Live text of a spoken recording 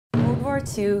War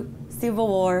II, Civil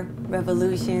War,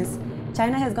 revolutions,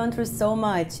 China has gone through so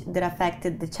much that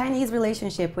affected the Chinese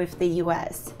relationship with the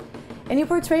US. And you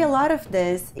portray a lot of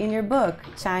this in your book,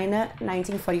 China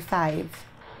 1945.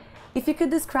 If you could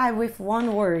describe with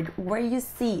one word where you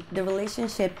see the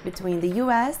relationship between the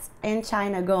US and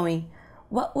China going,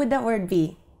 what would that word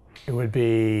be? It would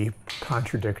be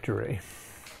contradictory,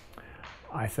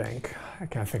 I think. I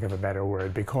can't think of a better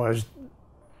word because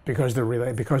the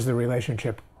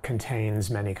relationship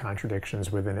contains many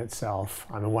contradictions within itself.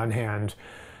 On the one hand,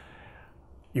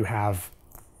 you have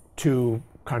two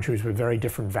countries with very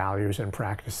different values and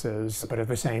practices, but at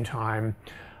the same time,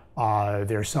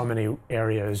 there are so many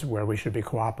areas where we should be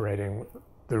cooperating.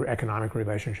 The economic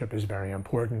relationship is very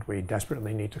important. We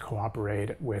desperately need to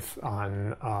cooperate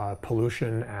on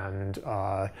pollution and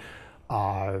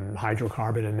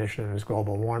hydrocarbon emissions,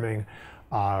 global warming.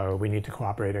 We need to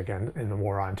cooperate again in the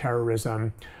war on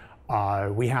terrorism.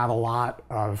 We have a lot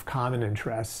of common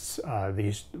interests,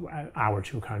 our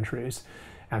two countries.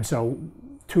 And so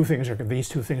these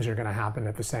two things are going to happen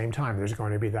at the same time. There's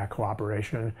going to be that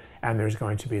cooperation, and there's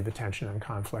going to be the tension and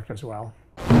conflict as well.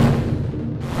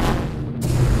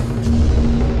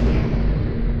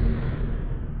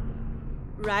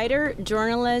 Writer,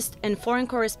 journalist, and foreign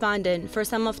correspondent for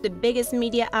some of the biggest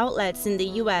media outlets in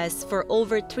the US for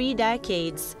over 3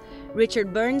 decades,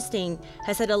 Richard Bernstein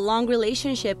has had a long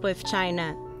relationship with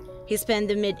China. He spent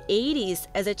the mid-80s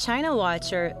as a China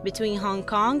watcher between Hong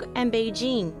Kong and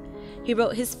Beijing. He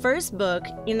wrote his first book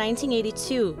in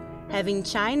 1982, having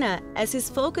China as his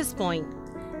focus point.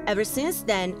 Ever since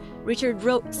then, Richard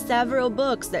wrote several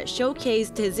books that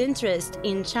showcased his interest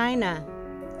in China.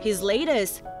 His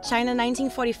latest, China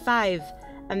 1945,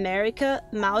 America,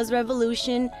 Mao's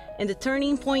Revolution, and the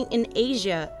Turning Point in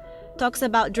Asia, talks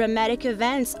about dramatic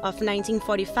events of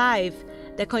 1945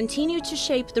 that continue to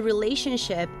shape the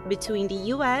relationship between the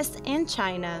US and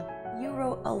China. You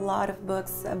wrote a lot of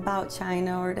books about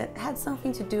China or that had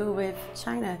something to do with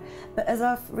China, but as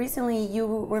of recently you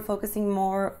were focusing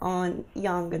more on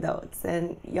young adults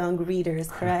and young readers,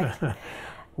 correct?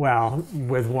 Well,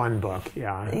 with one book,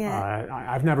 yeah.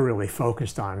 I've never really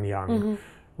focused on young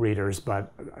readers,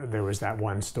 but there was that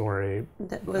one story,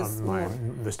 that was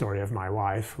the story of my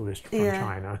wife, who is from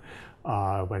China,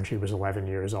 when she was 11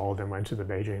 years old and went to the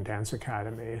Beijing Dance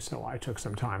Academy. So I took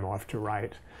some time off to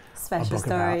write a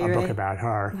book about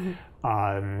her.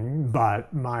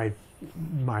 But my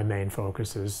main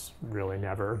focus has really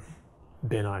never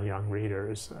been on young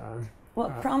readers.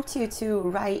 What prompted you to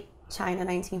write China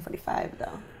 1945,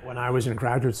 though? When I was in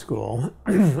graduate school,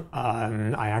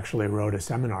 I actually wrote a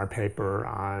seminar paper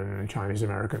on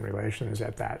Chinese-American relations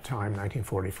at that time,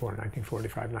 1944,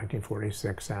 1945,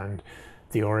 1946, and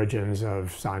the origins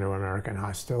of Sino-American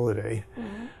hostility.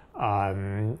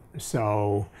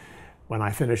 So when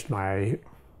I finished my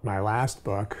last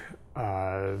book,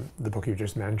 the book you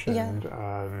just mentioned,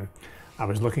 I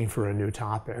was looking for a new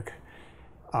topic.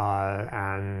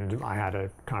 And I had a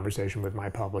conversation with my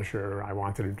publisher. I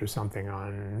wanted to do something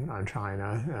on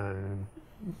China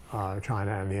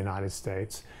and the United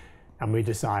States. And we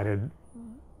decided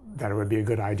that it would be a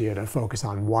good idea to focus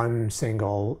on one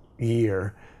single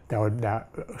year,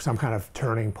 some kind of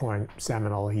turning point,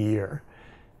 seminal year,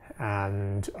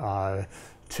 and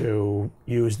to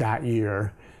use that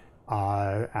year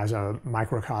as a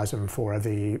microcosm for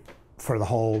the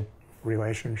whole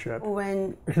relationship.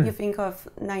 When you think of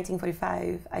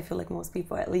 1945, I feel like most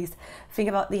people at least think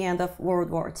about the end of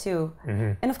World War II.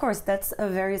 And of course, that's a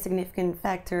very significant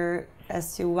factor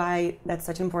as to why that's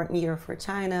such an important year for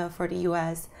China, for the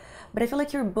US. But I feel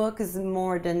like your book is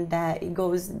more than that. It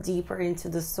goes deeper into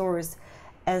the source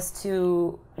as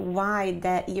to why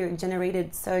that year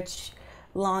generated such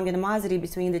long animosity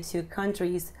between the two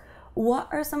countries. What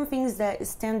are some things that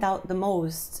stand out the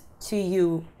most to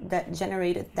you that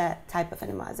generated that type of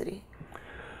animosity?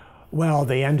 Well,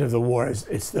 the end of the war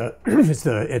it's the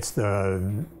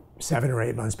 7 or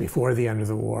 8 months before the end of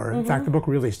the war. In fact, the book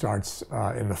really starts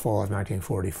in the fall of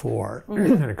 1944,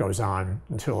 and it goes on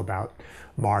until about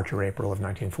March or April of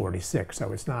 1946.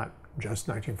 So it's not just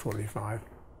 1945.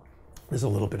 There's a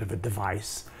little bit of a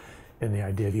device in the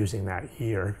idea of using that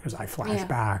year because I flash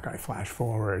back, I flash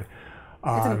forward.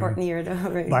 It's an important year, though,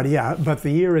 right? But the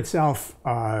year itself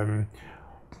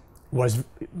was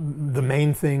the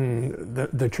main thing.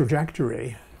 The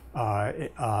trajectory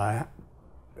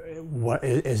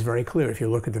is very clear. If you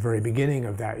look at the very beginning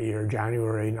of that year,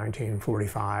 January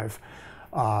 1945,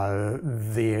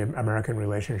 the American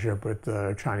relationship with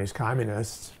the Chinese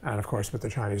communists and, of course, with the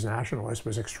Chinese nationalists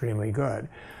was extremely good.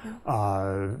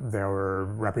 There were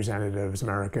representatives,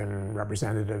 American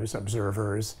representatives,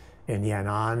 observers in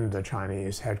Yan'an, the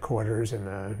Chinese headquarters in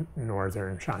the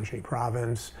northern Shanxi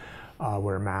province,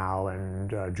 where Mao and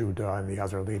Zhu De and the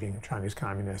other leading Chinese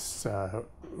communists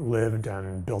lived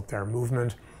and built their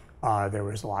movement. There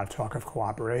was a lot of talk of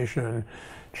cooperation.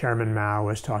 Chairman Mao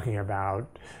was talking about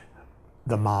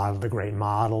the great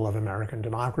model of American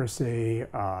democracy.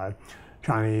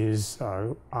 Chinese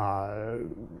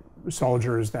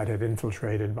soldiers that had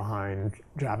infiltrated behind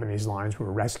Japanese lines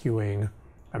were rescuing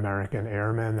American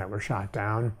airmen that were shot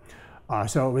down.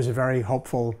 So it was a very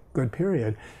hopeful, good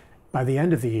period. By the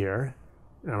end of the year,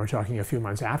 and we're talking a few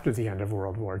months after the end of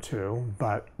World War II,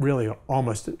 but really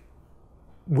almost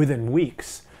within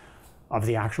weeks of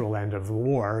the actual end of the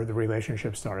war, the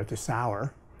relationship started to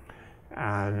sour.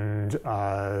 And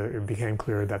it became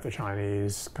clear that the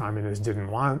Chinese communists didn't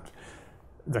want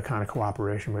the kind of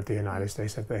cooperation with the United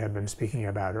States that they had been speaking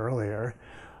about earlier.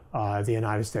 The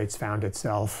United States found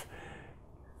itself,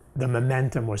 the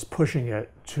momentum was pushing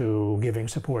it to giving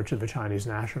support to the Chinese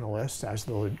nationalists as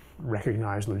the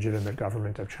recognized legitimate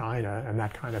government of China, and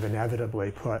that kind of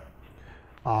inevitably put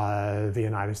the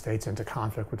United States into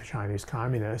conflict with the Chinese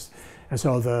communists. And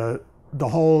so the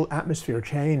whole atmosphere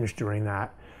changed during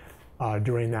that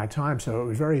time. So it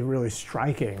was really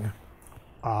striking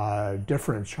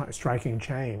striking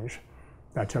change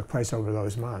that took place over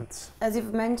those months. As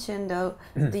you've mentioned, though,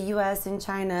 the U.S. and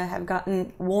China have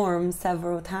gotten warm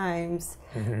several times,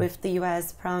 with the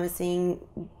U.S. promising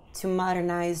to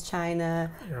modernize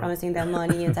China, promising that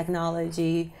money and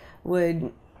technology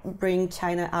would bring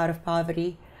China out of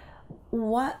poverty.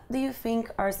 What do you think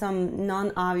are some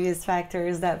non-obvious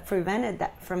factors that prevented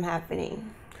that from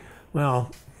happening?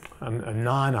 Well,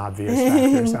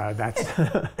 non-obvious factors. That's.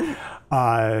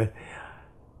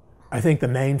 I think the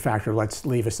main factor, let's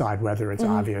leave aside whether it's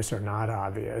obvious or not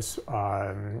obvious,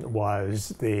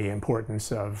 was the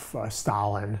importance of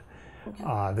Stalin,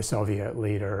 the Soviet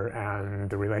leader, and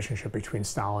the relationship between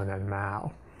Stalin and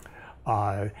Mao.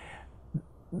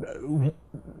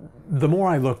 The more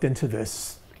I looked into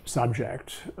this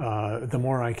subject, the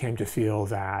more I came to feel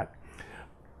that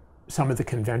some of the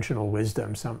conventional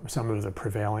wisdom, some of the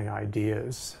prevailing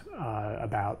ideas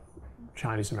about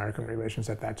Chinese-American relations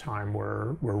at that time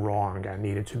were wrong and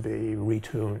needed to be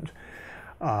retuned.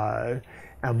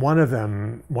 And one of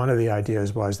the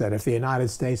ideas was that if the United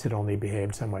States had only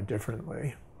behaved somewhat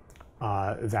differently,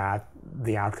 that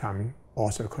the outcome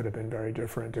also could have been very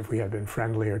different. If we had been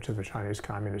friendlier to the Chinese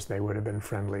communists, they would have been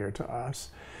friendlier to us.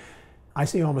 I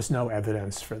see almost no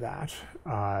evidence for that.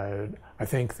 I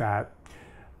think that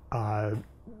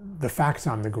the facts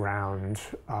on the ground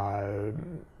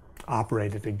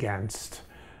operated against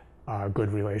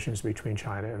good relations between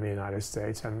China and the United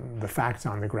States. And the facts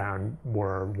on the ground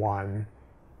were, one,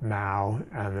 Mao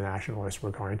and the nationalists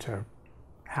were going to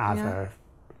have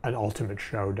an ultimate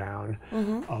showdown,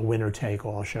 a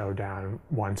winner-take-all showdown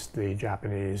once the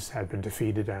Japanese had been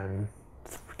defeated and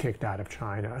kicked out of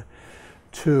China.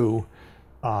 Two,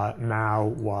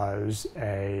 Mao was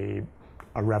a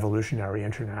revolutionary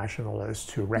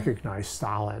internationalist who recognized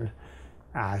Stalin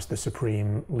as the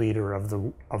supreme leader of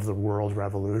the world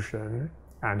revolution,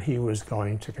 and he was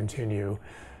going to continue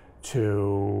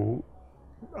to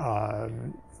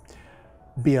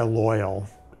be a loyal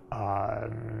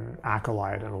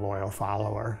acolyte and a loyal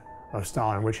follower of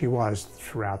Stalin, which he was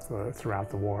throughout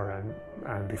the war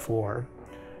and before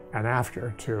and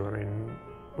after too. I mean,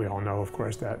 we all know, of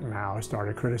course, that Mao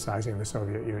started criticizing the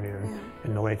Soviet Union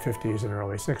in the late 50s and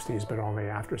early 60s, but only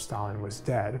after Stalin was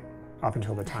dead. Up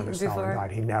until the time that Stalin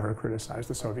died, he never criticized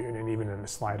the Soviet Union, even in the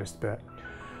slightest bit.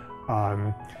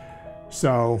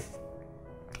 So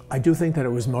I do think that it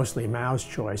was mostly Mao's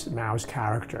choice, Mao's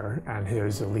character, and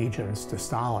his allegiance to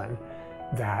Stalin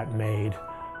that made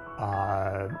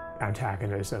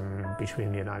antagonism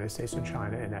between the United States and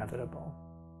China inevitable.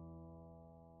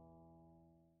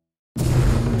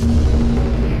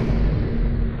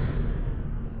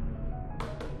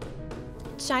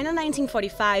 China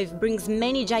 1945 brings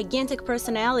many gigantic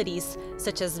personalities,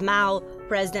 such as Mao,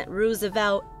 President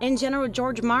Roosevelt, and General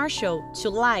George Marshall, to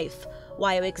life,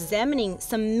 while examining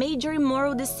some major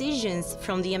immoral decisions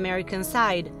from the American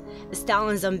side,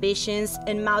 Stalin's ambitions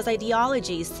and Mao's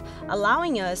ideologies,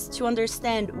 allowing us to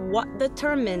understand what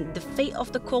determined the fate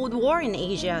of the Cold War in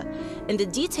Asia, and the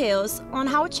details on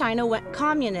how China went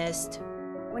communist.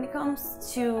 When it comes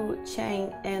to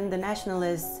Chiang and the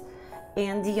nationalists,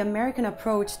 and the American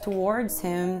approach towards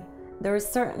him, there is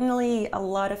certainly a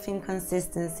lot of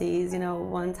inconsistencies. You know,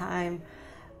 one time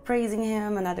praising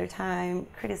him, another time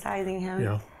criticizing him.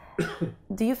 Yeah.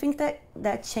 Do you think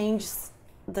that changed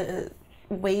the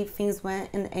way things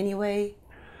went in any way?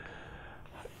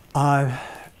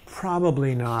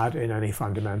 Probably not in any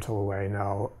fundamental way,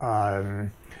 no.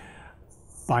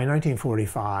 By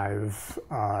 1945,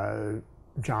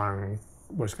 Chiang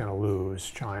was going to lose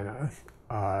China.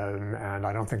 And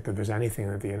I don't think that there's anything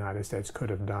that the United States could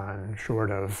have done short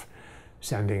of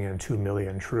sending in 2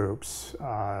 million troops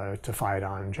to fight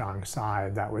on Chiang's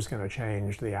side that was going to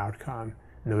change the outcome.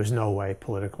 And there was no way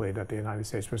politically that the United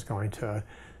States was going to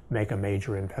make a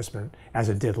major investment, as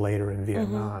it did later in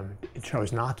Vietnam. It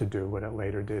chose not to do what it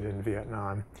later did in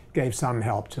Vietnam. It gave some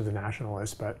help to the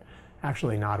nationalists, but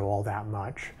actually not all that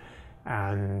much.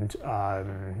 And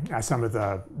as some of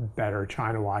the better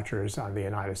China watchers on the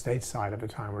United States side at the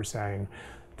time were saying,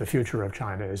 the future of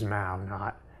China is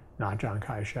Mao, not Chiang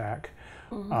Kai-shek.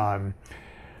 I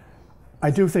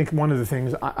do think one of the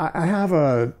things, I have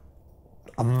a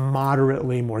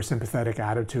moderately more sympathetic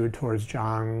attitude towards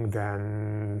Chiang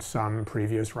than some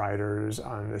previous writers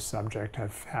on this subject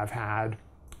have had.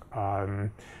 I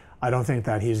don't think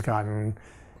that he's gotten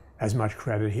as much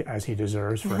credit as he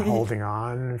deserves for holding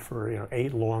on for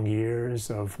 8 long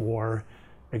years of war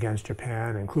against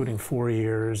Japan, including 4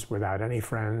 years without any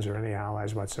friends or any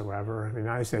allies whatsoever. The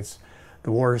United States,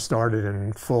 the war started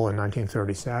in full in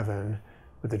 1937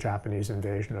 with the Japanese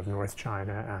invasion of North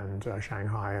China and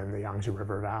Shanghai and the Yangtze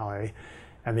River Valley.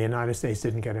 And the United States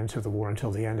didn't get into the war until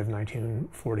the end of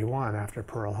 1941 after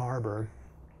Pearl Harbor.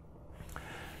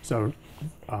 So,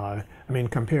 I mean,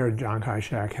 compared Chiang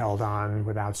Kai-shek held on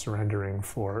without surrendering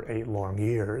for 8 long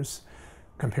years,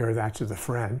 compare that to the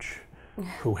French,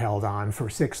 who held on for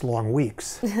 6 long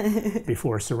weeks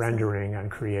before surrendering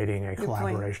and creating a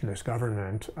collaborationist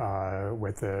government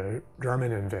with the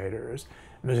German invaders.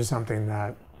 And this is something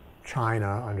that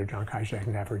China under Chiang Kai-shek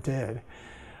never did.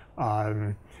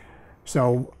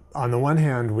 So on the one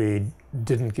hand, we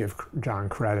didn't give Chiang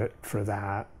credit for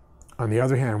that. On the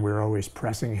other hand, we were always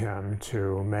pressing him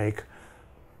to make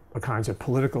the kinds of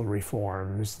political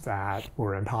reforms that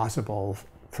were impossible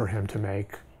for him to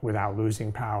make without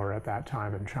losing power at that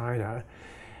time in China.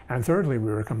 And thirdly,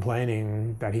 we were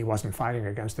complaining that he wasn't fighting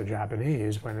against the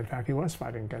Japanese when in fact he was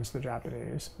fighting against the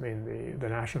Japanese. I mean, the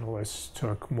nationalists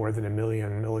took more than 1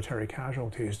 million military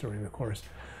casualties during the course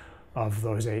of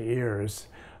those 8 years,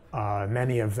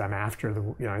 many of them after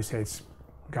the United States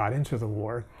got into the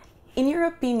war. In your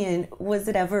opinion, was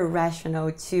it ever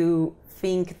rational to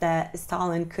think that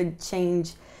Stalin could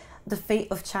change the fate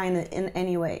of China in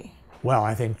any way? Well,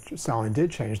 I think Stalin did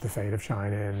change the fate of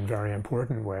China in very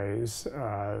important ways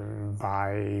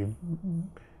by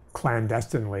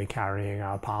clandestinely carrying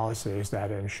out policies that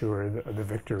ensured the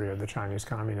victory of the Chinese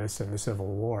communists in the Civil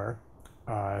War.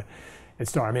 It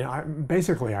started, I mean,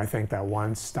 basically, I think that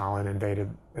once Stalin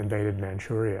invaded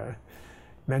Manchuria,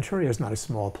 Manchuria is not a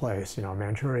small place.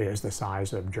 Manchuria is the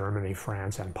size of Germany,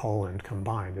 France, and Poland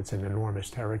combined. It's an enormous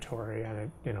territory,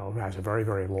 and it, has a very,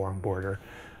 very long border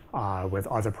with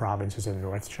other provinces in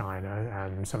North China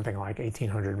and something like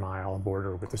 1,800-mile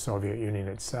border with the Soviet Union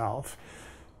itself.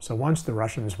 So once the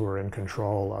Russians were in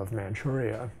control of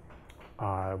Manchuria,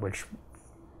 which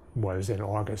was in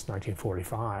August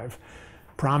 1945,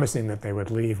 promising that they would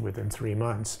leave within 3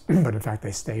 months, but in fact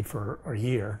they stayed for a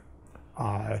year.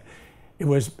 At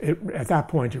that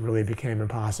point, it really became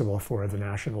impossible for the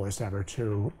nationalists ever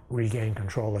to regain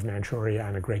control of Manchuria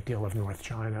and a great deal of North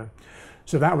China.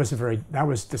 So that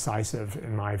was decisive,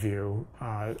 in my view,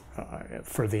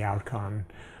 for the outcome,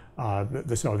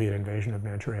 the Soviet invasion of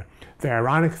Manchuria. The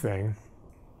ironic thing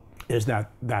is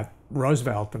that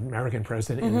Roosevelt, the American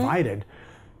president, invited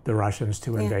the Russians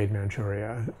to invade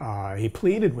Manchuria. He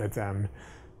pleaded with them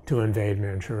to invade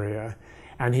Manchuria,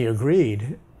 and he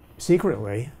agreed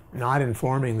secretly, not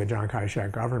informing the Chiang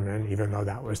Kai-shek government, even though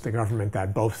that was the government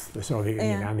that both the Soviet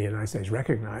Union and the United States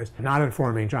recognized, not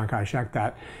informing Chiang Kai-shek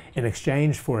that in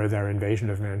exchange for their invasion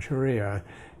of Manchuria,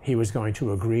 he was going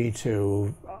to agree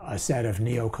to a set of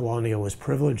neo-colonialist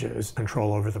privileges,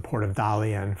 control over the port of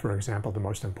Dalian, for example, the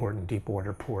most important deep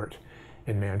water port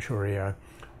in Manchuria,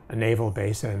 a naval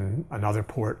base in another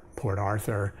port, Port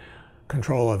Arthur,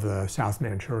 control of the South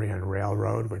Manchurian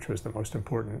Railroad, which was the most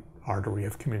important artery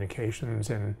of communications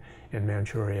in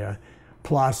Manchuria.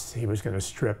 Plus, he was going to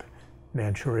strip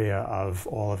Manchuria of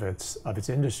all of its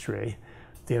industry.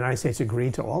 The United States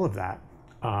agreed to all of that.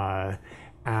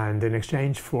 And in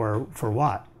exchange for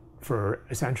what? For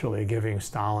essentially giving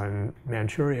Stalin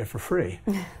Manchuria for free.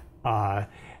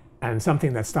 And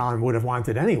something that Stalin would have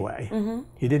wanted anyway.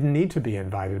 He didn't need to be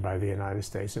invited by the United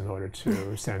States in order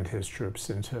to send his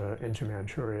troops into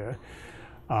Manchuria.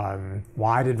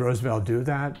 Why did Roosevelt do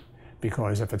that?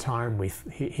 Because at the time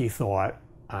he thought,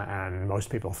 and most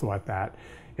people thought, that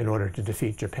in order to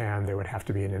defeat Japan, there would have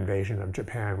to be an invasion of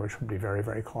Japan, which would be very,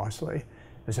 very costly.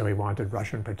 And so he wanted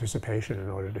Russian participation in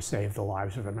order to save the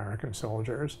lives of American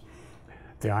soldiers.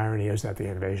 The irony is that the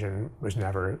invasion was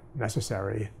never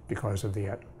necessary because of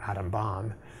the atom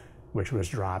bomb, which was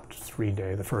dropped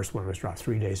the first one was dropped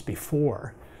 3 days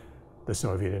before the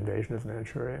Soviet invasion of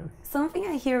Manchuria. Something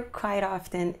I hear quite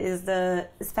often is the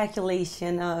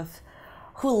speculation of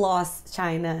who lost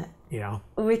China. Yeah.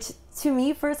 Which, to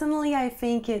me personally, I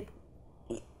think it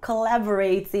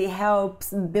collaborates, it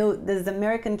helps build this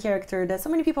American character that so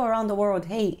many people around the world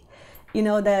hate. You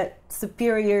know, that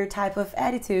superior type of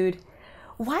attitude.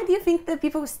 Why do you think that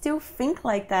people still think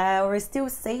like that or still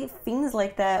say things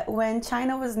like that when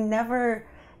China was never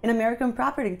an American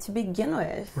property to begin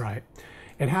with? Right.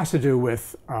 It has to do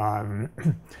with, I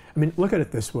mean, look at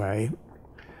it this way.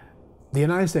 The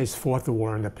United States fought the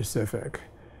war in the Pacific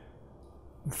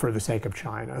for the sake of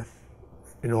China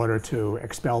in order to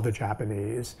expel the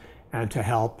Japanese and to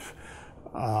help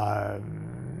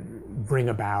bring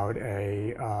about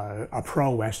a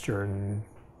pro-Western,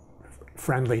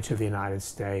 friendly to the United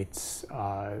States,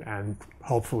 and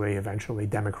hopefully eventually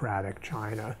democratic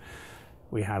China.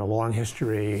 We had a long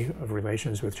history of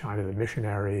relations with China, the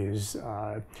missionaries.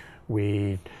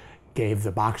 We gave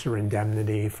the Boxer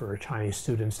indemnity for Chinese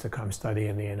students to come study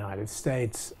in the United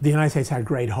States. The United States had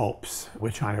great hopes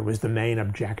with China. It was the main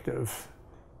objective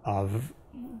of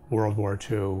World War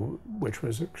II, which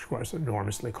was, of course,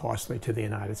 enormously costly to the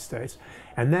United States.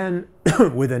 And then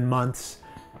within months,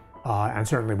 and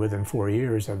certainly within 4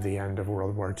 years of the end of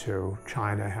World War II,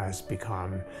 China has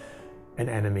become an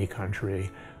enemy country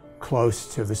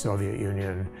close to the Soviet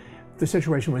Union. The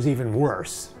situation was even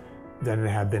worse than it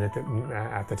had been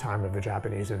at the time of the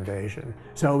Japanese invasion.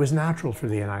 So it was natural for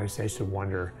the United States to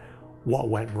wonder what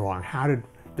went wrong. How did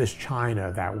this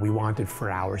China that we wanted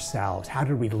for ourselves, how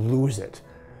did we lose it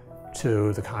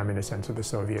to the communists and to the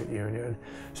Soviet Union?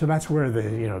 So that's where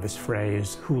this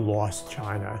phrase, "who lost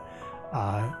China,"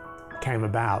 came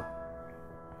about.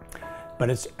 But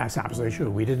that's absolutely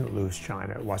true. We didn't lose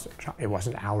China. It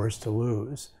wasn't ours to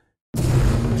lose.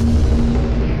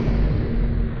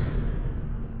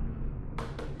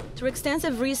 Through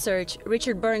extensive research,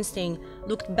 Richard Bernstein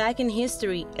looked back in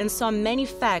history and saw many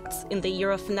facts in the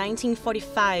year of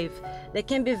 1945 that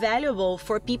can be valuable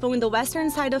for people in the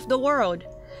western side of the world.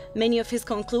 Many of his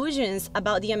conclusions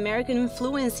about the American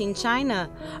influence in China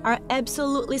are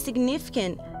absolutely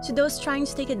significant to those trying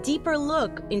to take a deeper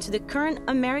look into the current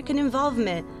American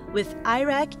involvement with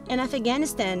Iraq and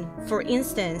Afghanistan, for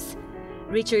instance.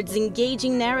 Richard's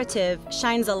engaging narrative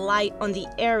shines a light on the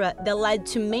era that led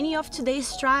to many of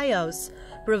today's trials,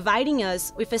 providing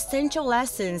us with essential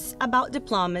lessons about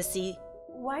diplomacy.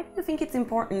 Why do you think it's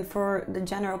important for the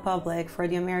general public, for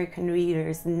the American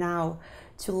readers now,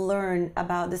 to learn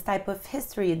about this type of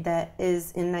history that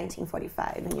is in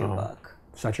 1945 in your book?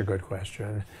 Such a good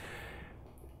question.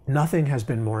 Nothing has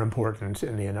been more important to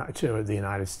the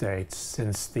United States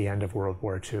since the end of World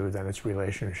War II than its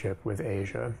relationship with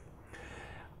Asia.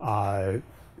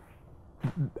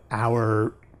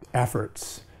 Our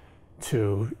efforts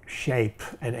to shape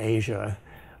an Asia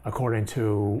according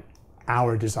to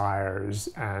our desires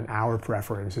and our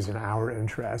preferences and our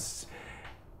interests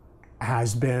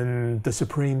has been the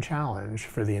supreme challenge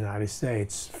for the United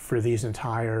States for these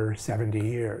entire 70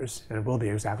 years. And it will be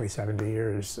exactly 70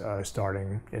 years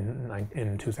starting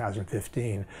in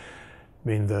 2015. I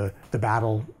mean, the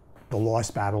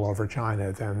lost battle over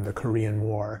China, then the Korean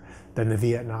War, then the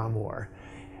Vietnam War.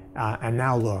 And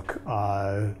now look,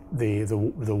 the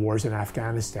wars in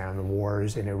Afghanistan, the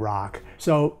wars in Iraq.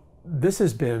 So this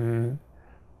has been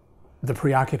the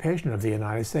preoccupation of the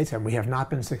United States, and we have not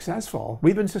been successful.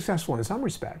 We've been successful in some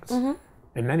respects. Mm-hmm.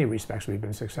 In many respects, we've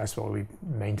been successful. We've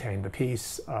maintained the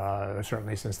peace,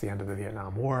 certainly since the end of the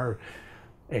Vietnam War.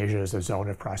 Asia is a zone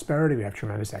of prosperity. We have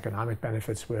tremendous economic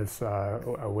benefits with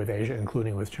Asia,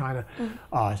 including with China.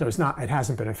 Mm-hmm. So it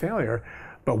hasn't been a failure.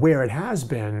 But where it has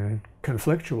been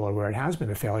conflictual, where it has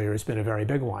been a failure, it's been a very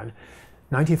big one.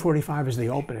 1945 is the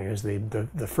opening, is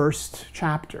the first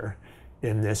chapter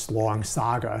in this long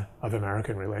saga of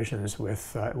American relations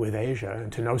with Asia.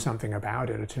 And to know something about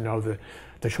it, to know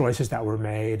the choices that were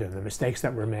made and the mistakes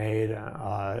that were made,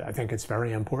 I think it's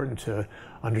very important to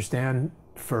understand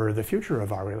for the future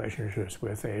of our relationships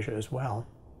with Asia as well.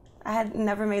 I had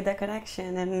never made that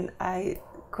connection, and I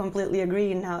completely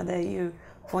agree now that you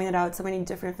pointed out so many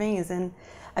different things. And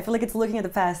I feel like it's looking at the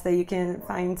past that you can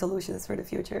find solutions for the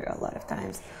future a lot of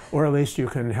times. Or at least you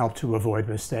can help to avoid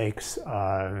mistakes,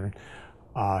 to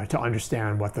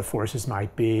understand what the forces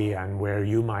might be and where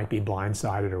you might be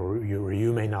blindsided or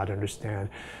you may not understand.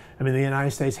 I mean, the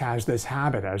United States has this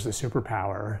habit as the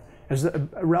superpower, as a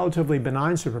relatively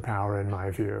benign superpower, in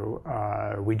my view,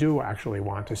 we do actually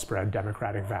want to spread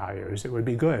democratic values. It would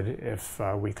be good if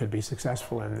we could be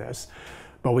successful in this.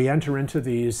 But we enter into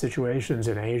these situations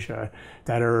in Asia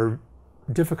that are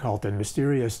difficult and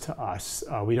mysterious to us.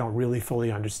 We don't really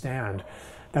fully understand.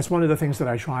 That's one of the things that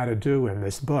I try to do in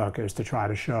this book, is to try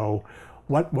to show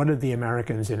what did the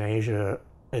Americans in Asia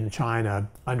and China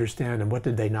understand, and what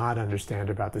did they not understand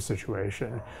about the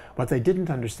situation. What they didn't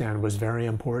understand was very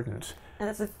important. And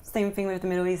that's the same thing with the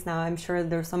Middle East now. I'm sure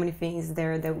there's so many things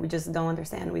there that we just don't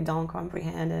understand, we don't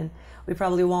comprehend, and we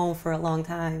probably won't for a long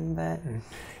time. But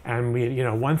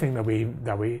and one thing that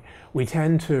we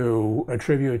tend to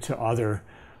attribute to other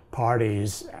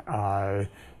parties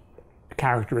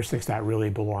characteristics that really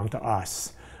belong to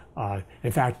us.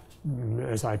 In fact,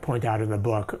 as I point out in the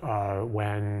book,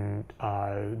 when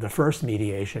the first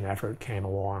mediation effort came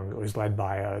along, it was led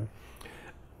by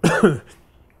a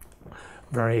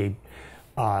very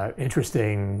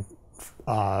interesting,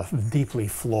 deeply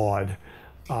flawed,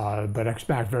 but in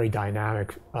fact very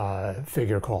dynamic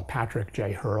figure called Patrick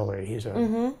J. Hurley. He's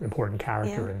an important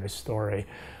character in this story.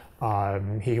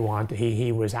 He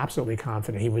was absolutely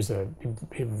confident. He was a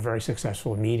very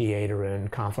successful mediator in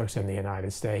conflicts in the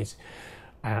United States.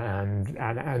 And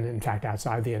in fact,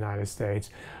 outside the United States,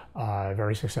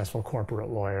 very successful corporate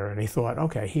lawyer. And he thought,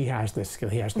 okay, he has the skill,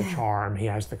 he has the charm, he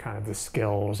has the kind of the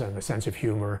skills and the sense of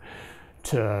humor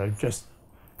to just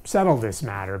settle this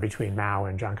matter between Mao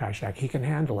and Chiang Kai-shek. He can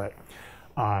handle it.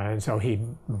 And so he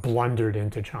blundered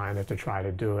into China to try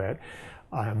to do it.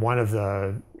 One of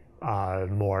the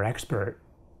more expert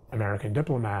American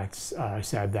diplomats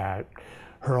said that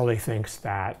Hurley thinks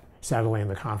that settling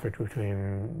the conflict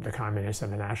between the communists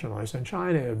and the nationalists in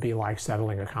China would be like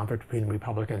settling a conflict between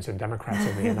Republicans and Democrats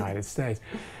in the United States.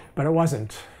 But it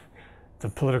wasn't. The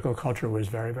political culture was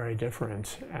very, very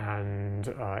different, and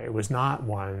it was not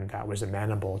one that was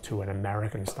amenable to an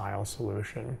American-style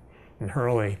solution. And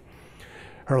Hurley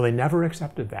never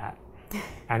accepted that.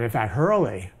 And in fact,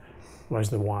 Hurley was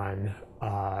the one,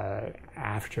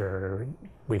 after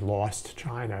we lost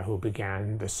China, who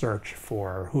began the search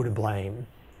for who to blame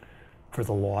for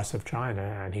the loss of China,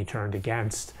 and he turned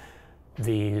against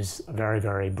these very,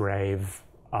 very brave,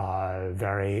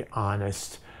 very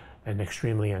honest, and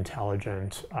extremely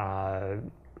intelligent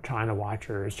China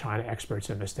watchers, China experts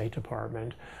in the State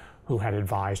Department, who had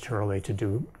advised Hurley to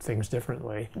do things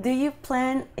differently. Do you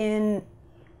plan in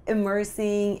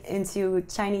immersing into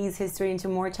Chinese history, into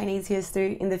more Chinese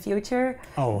history in the future?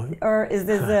 Oh. Or is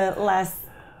this the last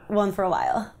one for a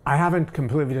while? I haven't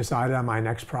completely decided on my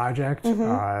next project.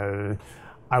 I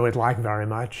would like very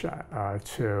much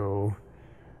to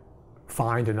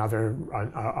find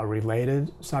a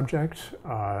related subject.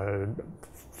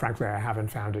 Frankly, I haven't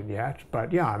found it yet.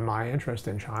 But yeah, my interest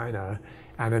in China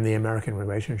and in the American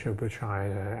relationship with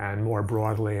China, and more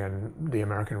broadly in the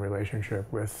American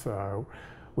relationship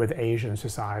with Asian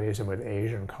societies and with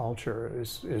Asian culture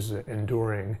is an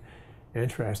enduring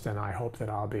interest, and I hope that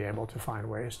I'll be able to find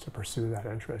ways to pursue that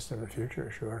interest in the future,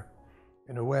 sure.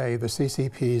 In a way, the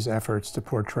CCP's efforts to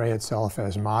portray itself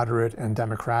as moderate and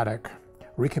democratic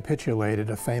recapitulated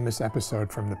a famous episode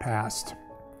from the past.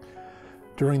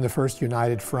 During the First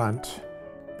United Front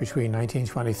between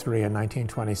 1923 and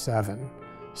 1927,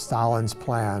 Stalin's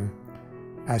plan,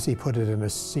 as he put it in a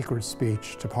secret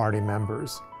speech to party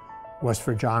members, was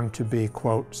for Jiang to be,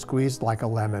 quote, squeezed like a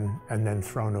lemon and then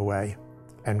thrown away,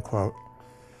 end quote.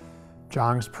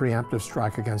 Jiang's preemptive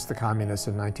strike against the communists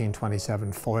in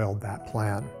 1927 foiled that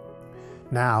plan.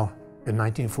 Now, in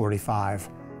 1945,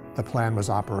 the plan was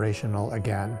operational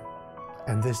again,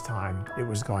 and this time it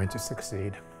was going to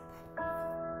succeed.